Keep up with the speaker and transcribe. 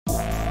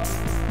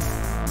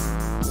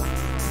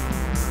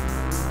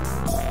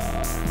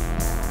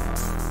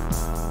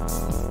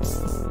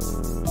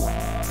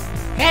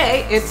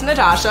Hey, it's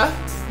Natasha.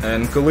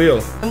 And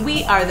Khalil. And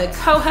we are the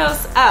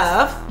co-hosts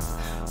of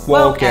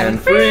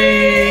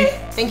WokeNFree.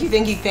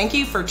 Thank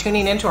you for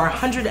tuning in to our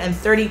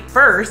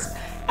 131st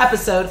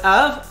episode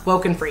of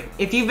WokeNFree.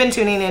 If you've been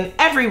tuning in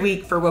every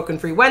week for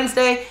WokeNFree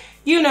Wednesday,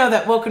 you know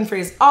that WokeNFree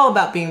is all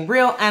about being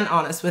real and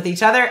honest with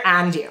each other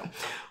and you.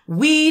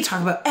 We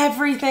talk about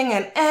everything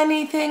and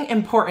anything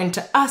important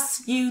to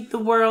us, you, the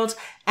world,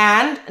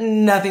 and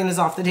nothing is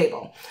off the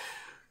table.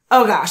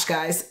 Oh gosh,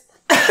 guys.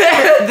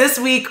 This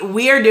week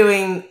we are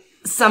doing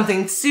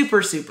something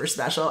super, super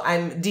special.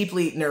 I'm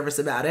deeply nervous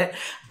about it,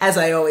 as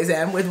I always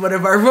am with one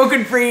of our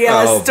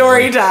WokeNFree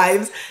story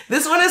times.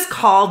 This one is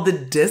called The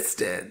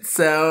Distance.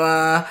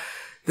 So,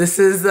 this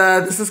is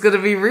going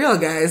to be real,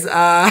 guys. It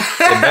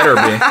better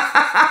be.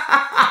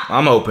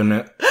 I'm opening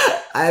it.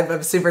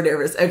 I'm super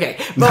nervous. Okay.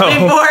 But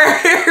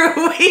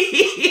before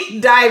we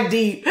dive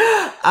deep,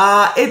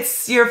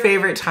 it's your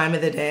favorite time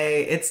of the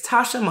day. It's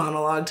Tasha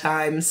monologue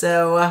time.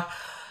 So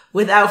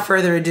without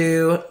further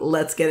ado,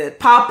 let's get it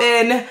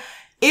poppin'.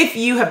 If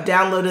you have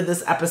downloaded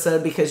this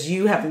episode because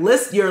you're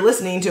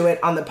listening to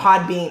it on the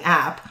Podbean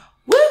app,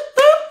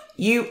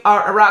 you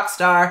are a rock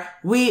star.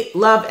 We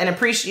love and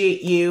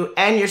appreciate you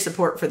and your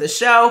support for the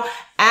show.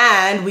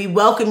 And we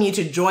welcome you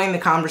to join the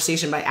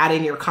conversation by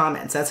adding your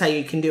comments. That's how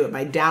you can do it,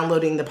 by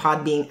downloading the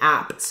Podbean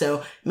app.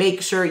 So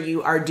make sure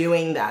you are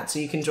doing that so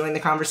you can join the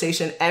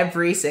conversation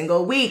every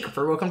single week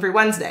for WokeNFree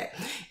Wednesday.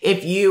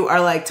 If you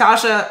are like,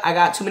 Tasha, I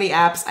got too many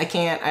apps. I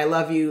can't. I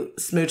love you,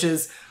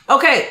 smooches.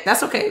 Okay,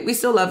 that's okay. We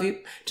still love you.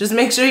 Just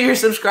make sure you're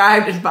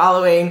subscribed and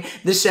following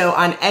the show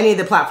on any of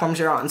the platforms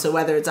you're on. So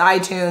whether it's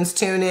iTunes,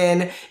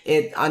 TuneIn,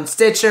 on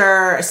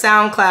Stitcher,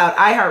 SoundCloud,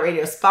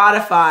 iHeartRadio,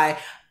 Spotify,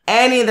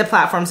 any of the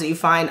platforms that you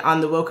find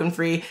on the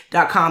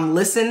WokeNFree.com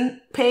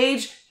listen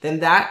page,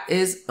 then that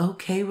is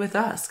okay with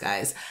us,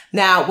 guys.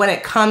 Now, when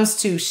it comes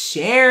to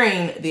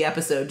sharing the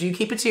episode, do you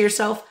keep it to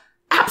yourself?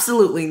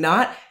 Absolutely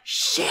not.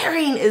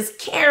 Sharing is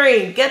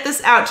caring. Get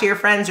this out to your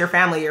friends, your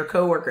family, your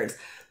coworkers.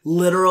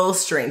 Literal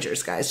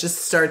strangers, guys.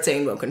 Just start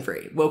saying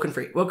WokeNFree,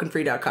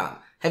 WokeNFree.com.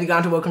 Have you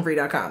gone to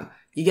WokeNFree.com?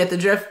 You get the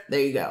drift?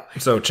 There you go.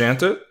 So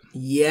chant it?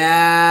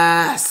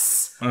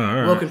 Yes. All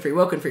right.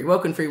 WokeNFree.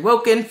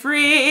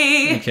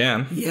 You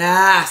can.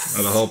 Yes.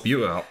 That'll help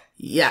you out.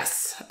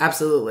 Yes,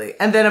 absolutely.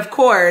 And then, of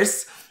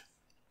course,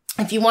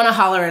 if you want to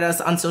holler at us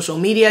on social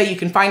media, you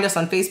can find us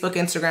on Facebook,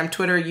 Instagram,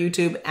 Twitter,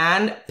 YouTube,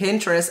 and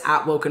Pinterest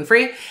at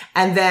WokeNFree.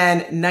 And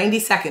then 90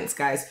 seconds,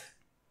 guys.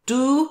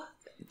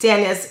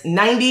 Dania's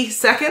 90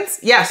 seconds.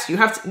 Yes, you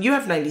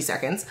have 90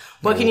 seconds.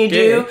 What can you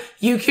do?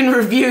 You can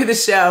review the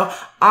show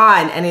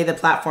on any of the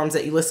platforms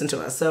that you listen to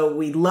us. So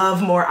we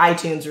love more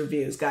iTunes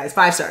reviews, guys.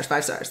 5 stars.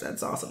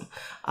 That's awesome.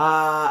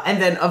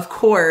 And then, of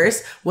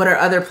course, what are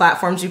other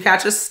platforms you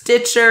catch us?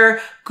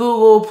 Stitcher,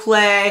 Google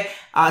Play,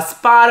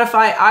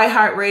 Spotify,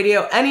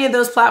 iHeartRadio, any of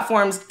those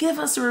platforms. Give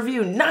us a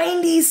review.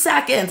 90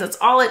 seconds. That's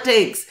all it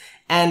takes.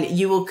 And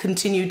you will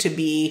continue to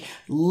be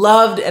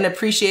loved and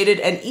appreciated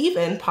and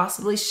even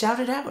possibly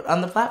shouted out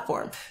on the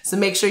platform. So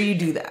make sure you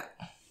do that.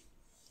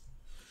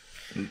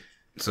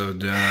 So,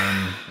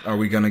 are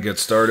we going to get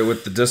started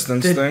with the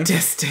distance thing?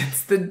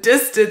 The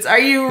distance. Are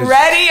you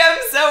ready? I'm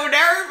so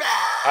nervous.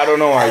 I don't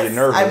know why you're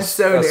nervous. I'm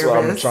so nervous. That's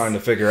what I'm trying to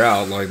figure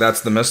out. Like,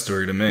 that's the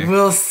mystery to me.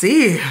 We'll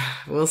see.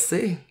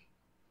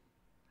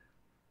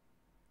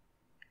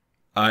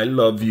 I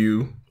love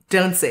you.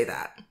 Don't say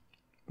that.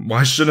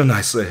 Why shouldn't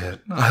I say it?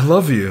 I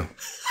love you.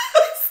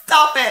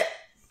 Stop it.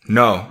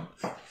 No.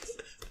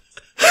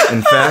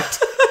 In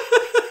fact...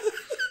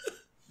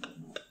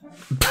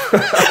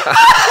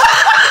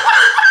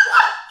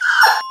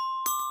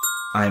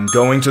 I'm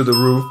going to the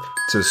roof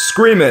to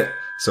scream it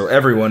so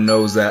everyone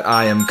knows that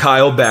I am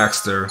Kyle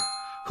Baxter,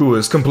 who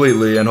is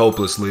completely and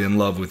hopelessly in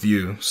love with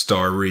you,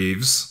 Star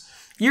Reeves.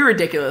 You're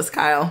ridiculous,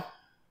 Kyle.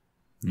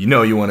 You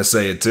know you want to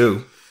say it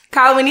too.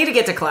 Kyle, we need to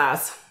get to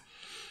class.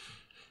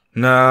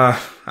 Nah,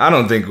 I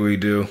don't think we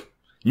do.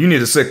 You need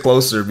to sit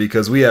closer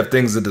because we have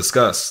things to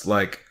discuss.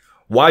 Like,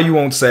 why you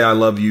won't say I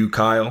love you,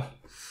 Kyle?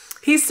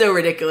 He's so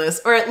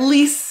ridiculous. Or at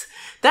least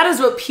that is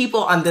what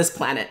people on this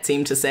planet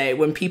seem to say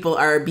when people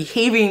are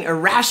behaving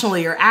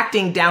irrationally or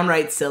acting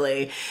downright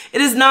silly.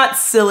 It is not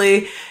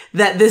silly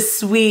that this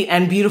sweet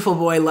and beautiful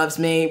boy loves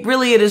me.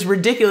 Really, it is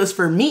ridiculous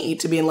for me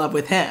to be in love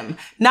with him.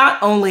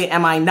 Not only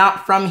am I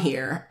not from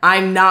here,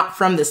 I'm not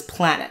from this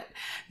planet.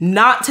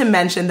 Not to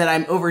mention that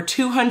I'm over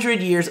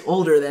 200 years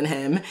older than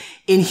him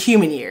in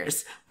human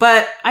years.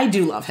 But I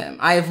do love him.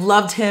 I have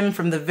loved him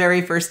from the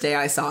very first day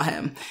I saw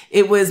him.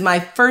 It was my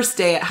first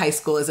day at high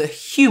school as a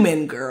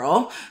human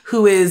girl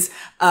who is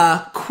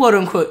a quote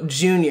unquote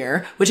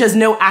junior, which has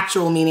no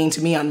actual meaning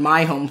to me on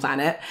my home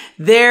planet.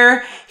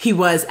 There he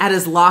was at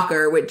his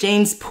locker with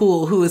James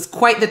Poole, who is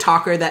quite the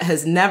talker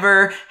that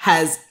never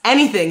has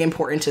anything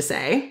important to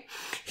say.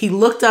 He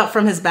looked up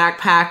from his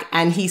backpack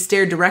and he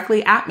stared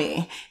directly at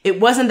me. It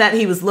wasn't that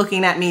he was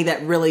looking at me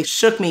that really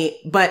shook me,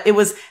 but it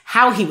was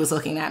how he was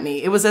looking at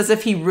me. It was as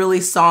if he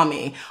really saw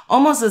me,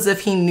 almost as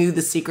if he knew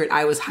the secret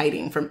I was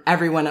hiding from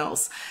everyone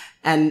else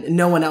and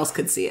no one else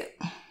could see it.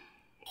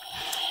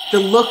 The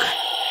look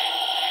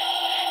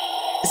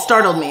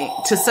startled me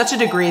to such a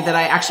degree that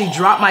I actually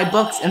dropped my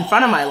books in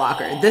front of my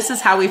locker. This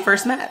is how we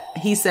first met.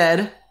 He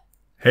said,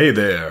 "Hey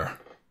there."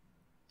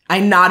 I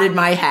nodded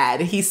my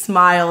head. He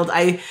smiled.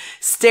 I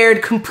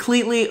stared,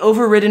 completely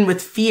overridden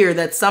with fear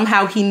that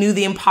somehow he knew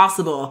the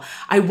impossible.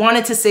 I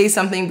wanted to say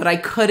something, but I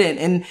couldn't.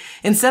 And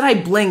instead I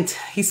blinked.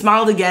 He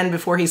smiled again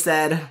before he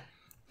said,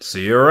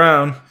 "See you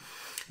around."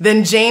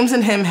 Then James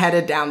and him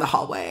headed down the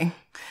hallway.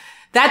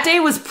 That day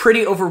was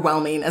pretty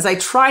overwhelming as I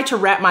tried to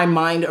wrap my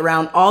mind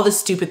around all the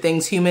stupid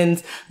things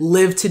humans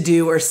live to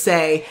do or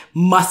say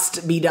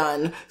must be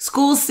done.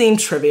 Schools seemed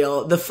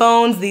trivial. The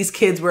phones these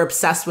kids were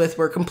obsessed with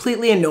were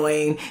completely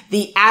annoying.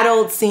 The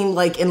adults seemed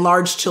like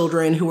enlarged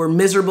children who were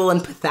miserable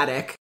and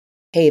pathetic.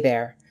 Hey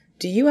there.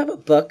 Do you have a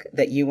book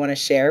that you want to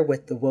share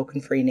with the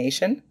WokeNFree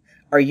Nation?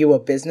 Are you a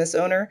business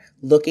owner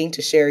looking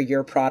to share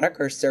your product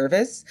or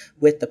service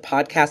with the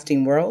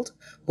podcasting world?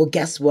 Well,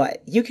 guess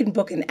what? You can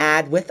book an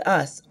ad with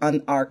us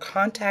on our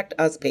Contact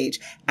Us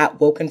page at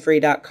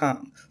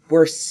WokeNFree.com.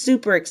 We're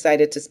super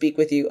excited to speak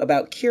with you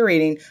about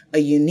curating a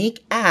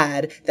unique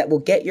ad that will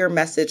get your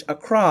message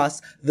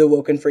across the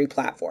WokeNFree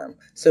platform.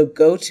 So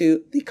go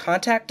to the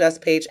Contact Us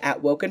page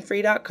at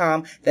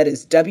WokeNFree.com. That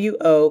is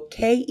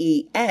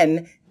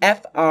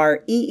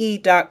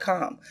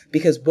WokenFree.com,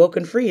 because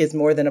WokeNFree is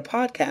more than a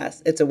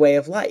podcast. It's a way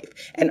of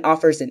life and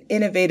offers an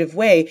innovative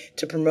way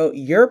to promote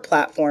your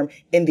platform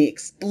in the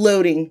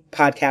exploding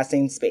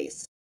podcasting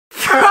space.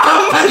 From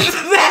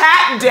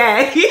that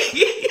day,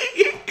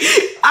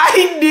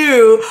 I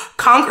knew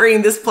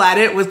conquering this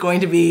planet was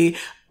going to be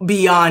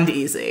beyond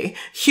easy.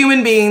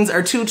 Human beings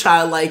are too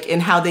childlike in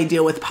how they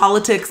deal with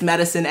politics,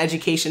 medicine,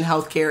 education,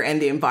 healthcare, and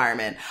the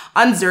environment.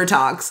 On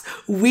Zertox,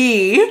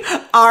 we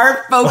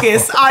are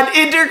focused on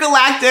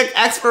intergalactic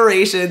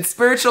exploration,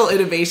 spiritual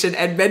innovation,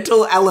 and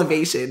mental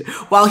elevation,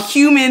 while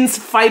humans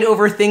fight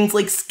over things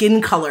like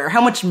skin color,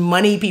 how much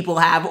money people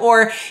have,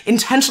 or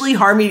intentionally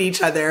harming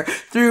each other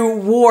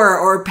through war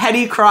or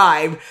petty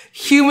crime.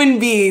 Human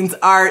beings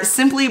are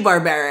simply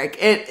barbaric.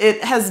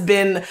 It has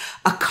been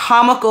a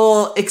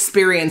comical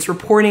experience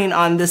reporting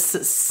on this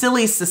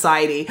silly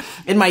society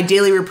in my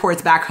daily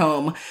reports back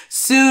home.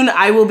 Soon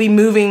I will be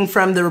moving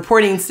from the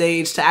reporting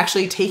stage to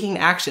actually taking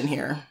action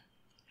here.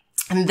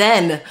 And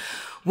then,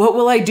 what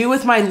will I do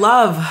with my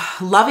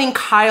love? Loving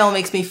Kyle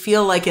makes me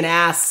feel like an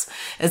ass,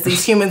 as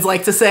these humans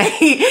like to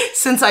say.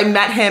 Since I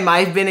met him,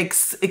 I've been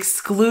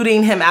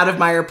excluding him out of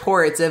my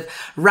reports.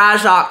 If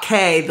Rajak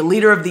K, the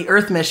leader of the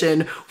Earth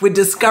mission, would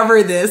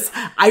discover this,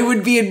 I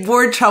would be in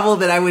more trouble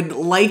than I would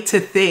like to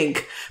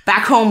think.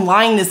 Back home,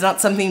 lying is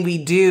not something we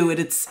do.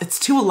 It's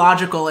too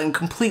illogical and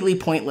completely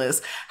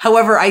pointless.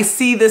 However, I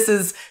see this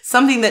as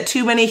something that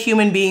too many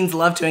human beings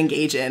love to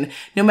engage in,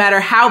 no matter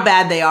how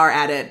bad they are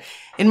at it.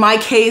 In my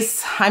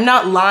case, I'm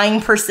not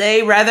lying per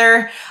se.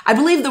 Rather, I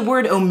believe the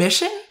word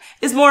omission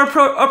is more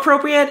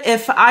appropriate.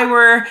 If I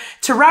were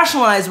to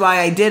rationalize why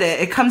I did it,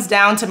 it comes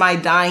down to my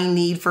dying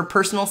need for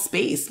personal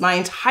space. My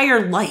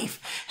entire life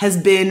has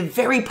been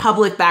very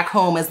public back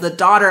home as the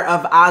daughter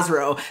of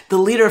Azro, the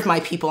leader of my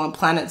people on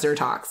planet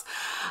Zertox.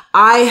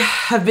 I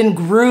have been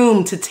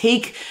groomed to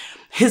take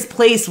his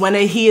place when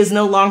he is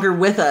no longer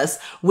with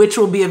us, which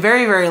will be a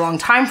very, very long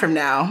time from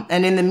now.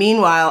 And in the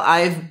meanwhile,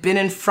 I've been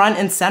in front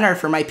and center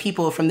for my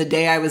people from the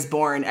day I was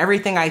born.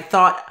 Everything I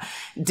thought,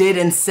 did,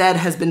 and said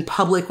has been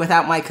public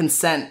without my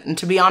consent. And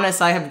to be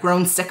honest, I have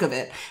grown sick of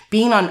it.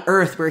 Being on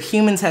Earth, where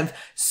humans have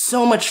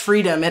so much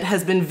freedom, it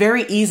has been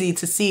very easy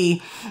to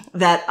see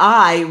that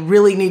I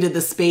really needed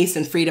the space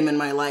and freedom in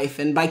my life.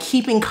 And by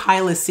keeping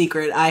Kyle a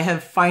secret, I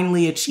have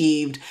finally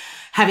achieved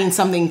having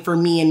something for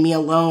me and me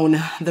alone.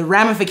 The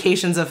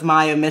ramifications of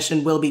my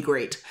omission will be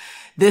great.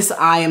 This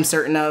I am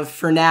certain of.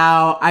 For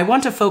now, I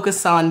want to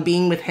focus on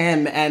being with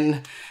him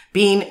and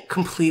being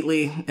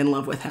completely in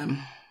love with him.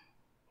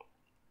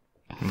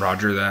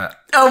 Roger that.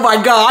 Oh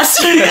my gosh.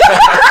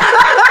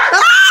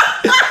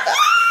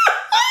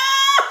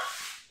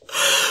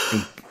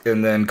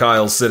 And then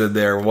Kyle's sitting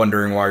there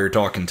wondering why you're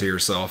talking to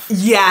yourself.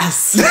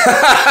 Yes.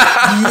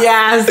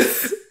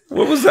 Yes.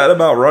 What was that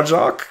about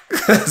Rajak?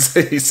 As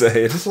he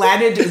said.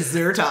 Planet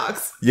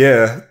Zertox.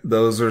 Yeah,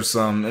 those are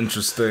some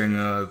interesting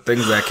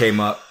things that came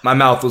up. My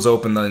mouth was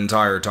open the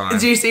entire time.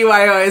 Do you see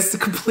why I was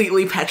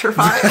completely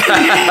petrified?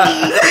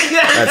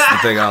 That's the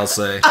thing I'll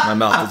say. My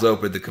mouth was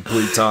open the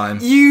complete time.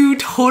 You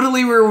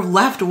totally were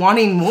left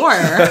wanting more.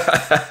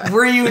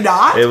 Were you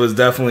not? It was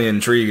definitely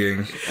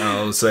intriguing.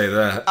 I'll say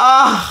that.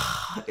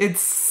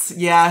 It's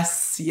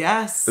yes.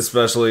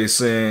 Especially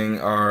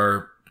seeing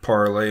our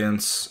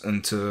parlayance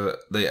into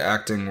the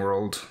acting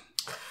world.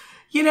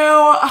 You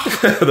know,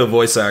 the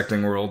voice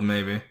acting world,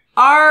 maybe.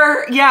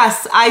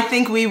 Yes, I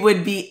think we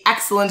would be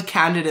excellent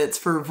candidates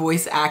for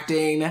voice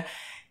acting.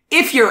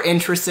 If you're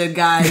interested,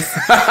 guys,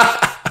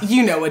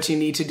 you know what you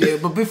need to do.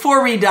 But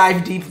before we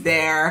dive deep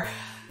there,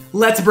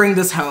 let's bring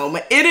this home.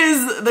 It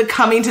is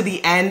coming to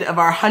the end of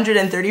our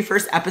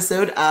 131st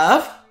episode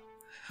of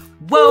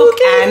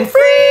Woke and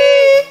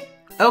Free.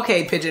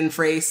 Okay, pigeon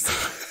phrase.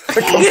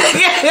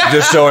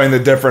 Just showing the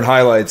different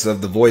highlights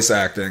of the voice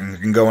acting.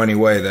 It can go any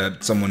way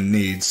that someone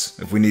needs.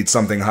 If we need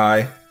something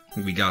high,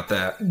 we got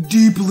that.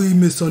 Deeply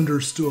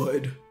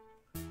misunderstood.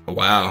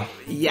 Wow.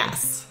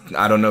 Yes.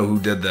 I don't know who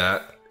did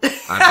that.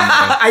 I don't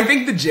know. I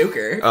think the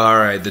Joker. All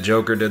right, the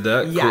Joker did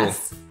that?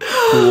 Yes.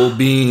 Cool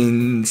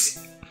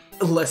beans.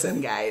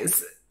 Listen,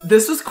 guys.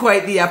 This was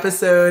quite the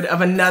episode of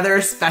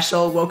another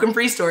special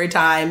WokeNFree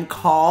Storytime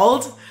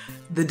called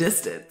The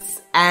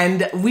Distance.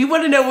 And we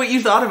want to know what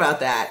you thought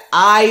about that.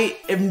 I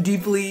am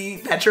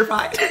deeply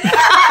petrified.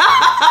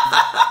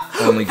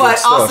 Only good but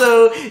stuff.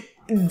 Also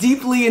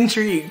deeply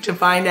intrigued to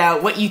find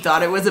out what you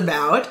thought it was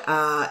about.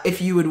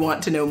 If you would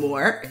want to know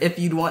more, if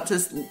you'd want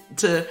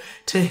to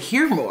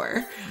hear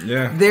more.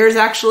 Yeah. There's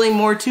actually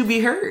more to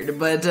be heard,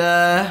 but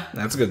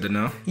that's good to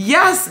know.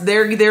 yes,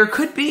 there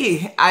could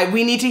be.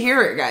 We need to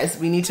hear it, guys.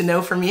 We need to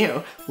know from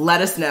you. Let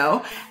us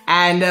know.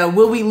 And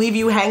will we leave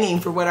you hanging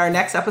for what our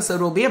next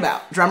episode will be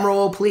about? Drum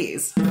roll,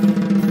 please.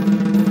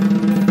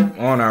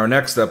 On our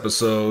next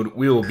episode,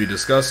 we will be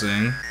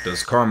discussing,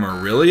 does karma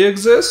really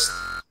exist?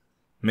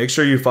 Make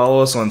sure you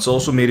follow us on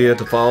social media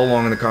to follow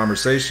along in the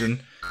conversation,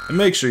 and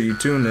make sure you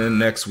tune in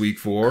next week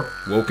for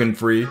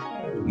WokeNFree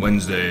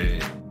Wednesday.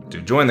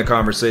 To join the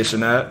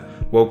conversation at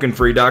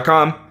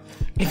WokeNFree.com.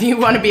 If you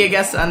want to be a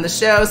guest on the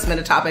show, submit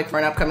a topic for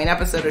an upcoming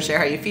episode, or share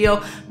how you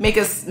feel, make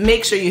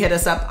sure you hit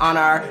us up on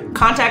our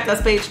contact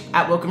us page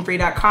at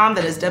WokeNFree.com.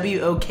 That is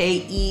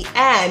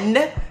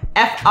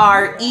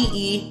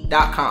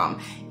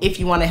WokenFree.com. If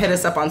you want to hit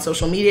us up on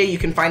social media, you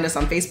can find us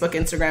on Facebook,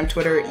 Instagram,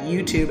 Twitter,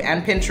 YouTube,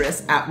 and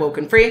Pinterest at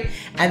WokenFree.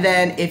 And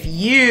then if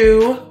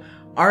you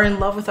are in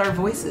love with our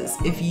voices,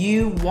 if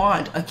you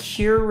want a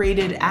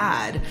curated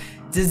ad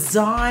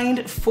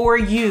designed for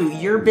you,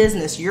 your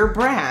business, your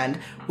brand,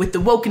 with the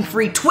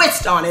WokenFree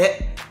twist on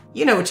it,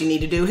 you know what you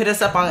need to do. Hit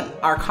us up on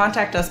our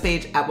contact us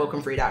page at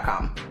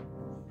WokenFree.com.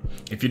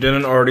 If you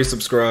didn't already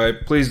subscribe,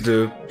 please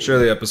do. Share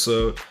the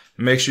episode.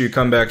 Make sure you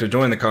come back to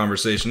join the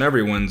conversation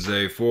every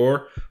Wednesday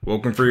for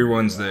WokenFree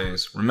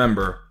Wednesdays.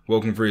 Remember,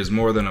 WokenFree is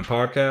more than a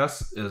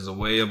podcast, it is a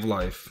way of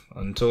life.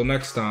 Until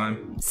next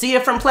time. See you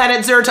from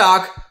Planet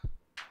Zertalk.